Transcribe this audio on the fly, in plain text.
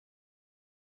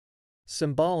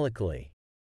Symbolically.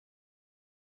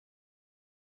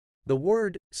 The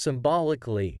word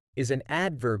symbolically is an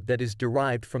adverb that is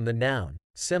derived from the noun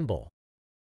symbol.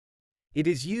 It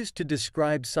is used to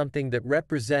describe something that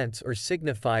represents or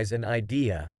signifies an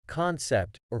idea,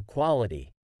 concept, or quality.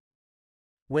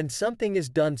 When something is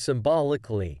done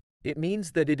symbolically, it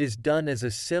means that it is done as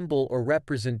a symbol or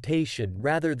representation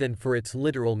rather than for its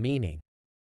literal meaning.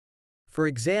 For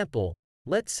example,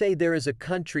 let's say there is a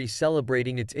country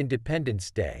celebrating its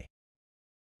Independence Day.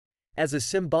 As a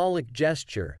symbolic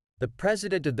gesture, the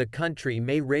president of the country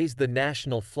may raise the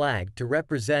national flag to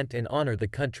represent and honor the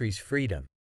country's freedom.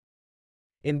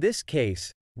 In this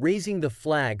case, raising the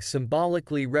flag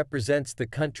symbolically represents the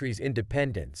country's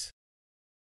independence.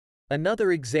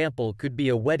 Another example could be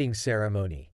a wedding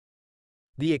ceremony.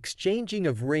 The exchanging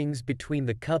of rings between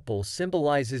the couple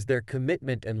symbolizes their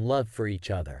commitment and love for each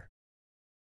other.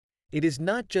 It is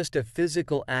not just a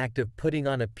physical act of putting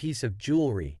on a piece of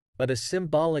jewelry, but a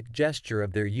symbolic gesture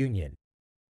of their union.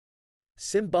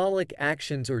 Symbolic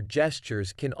actions or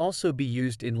gestures can also be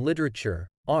used in literature,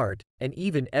 art, and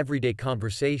even everyday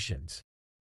conversations.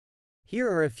 Here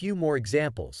are a few more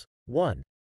examples. 1.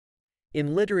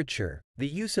 In literature, the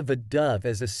use of a dove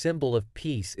as a symbol of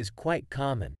peace is quite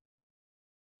common.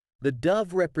 The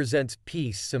dove represents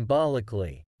peace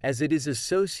symbolically, as it is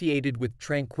associated with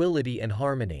tranquility and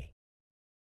harmony.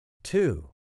 2.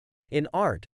 In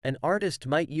art, an artist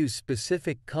might use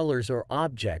specific colors or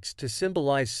objects to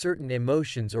symbolize certain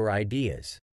emotions or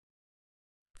ideas.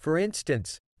 For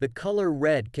instance, the color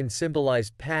red can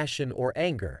symbolize passion or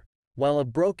anger, while a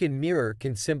broken mirror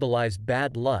can symbolize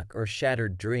bad luck or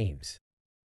shattered dreams.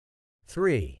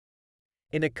 3.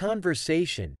 In a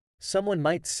conversation, someone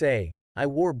might say, "I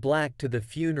wore black to the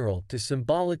funeral to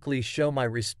symbolically show my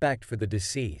respect for the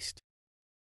deceased."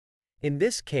 In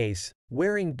this case,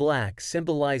 wearing black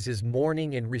symbolizes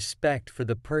mourning and respect for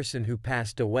the person who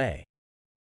passed away.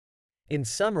 In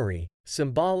summary,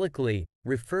 symbolically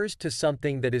refers to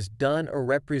something that is done or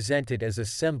represented as a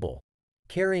symbol,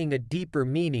 carrying a deeper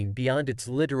meaning beyond its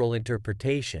literal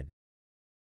interpretation.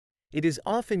 It is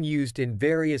often used in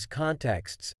various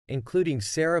contexts, including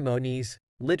ceremonies,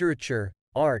 literature,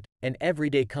 art, and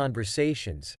everyday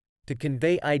conversations, to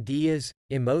convey ideas,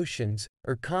 emotions,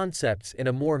 or concepts in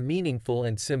a more meaningful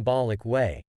and symbolic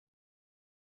way.